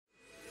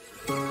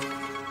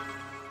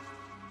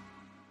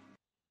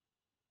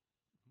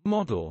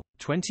Model,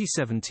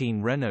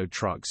 2017 Renault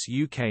Trucks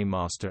UK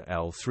Master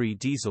L3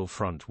 Diesel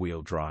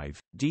Front-Wheel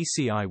Drive,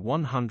 DCi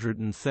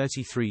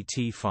 133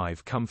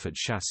 T5 Comfort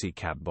Chassis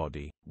Cab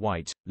Body,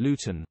 White,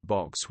 Luton,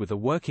 box with a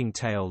working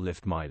tail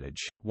lift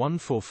mileage,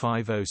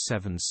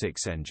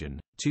 145076 engine,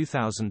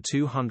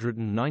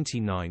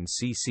 2299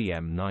 cc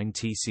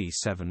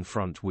M9TC7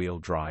 Front-Wheel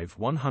Drive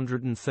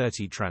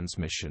 130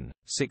 transmission,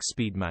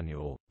 6-speed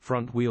manual,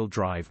 front-wheel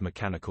drive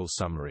mechanical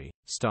summary,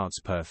 starts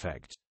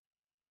perfect.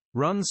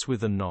 Runs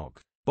with a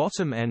knock.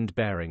 Bottom end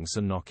bearings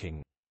are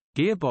knocking.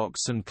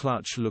 Gearbox and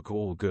clutch look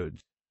all good.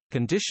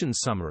 Condition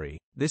summary,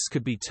 this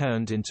could be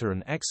turned into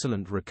an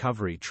excellent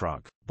recovery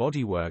truck.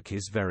 Bodywork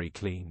is very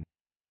clean.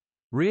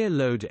 Rear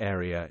load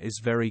area is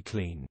very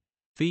clean.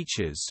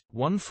 Features,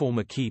 1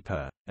 former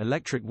keeper,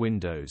 electric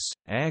windows,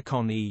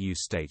 aircon EU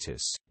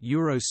status,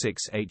 Euro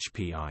 6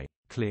 HPI,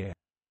 clear.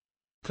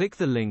 Click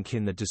the link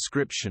in the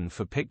description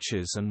for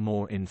pictures and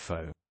more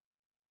info.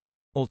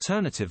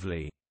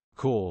 Alternatively,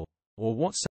 call or WhatsApp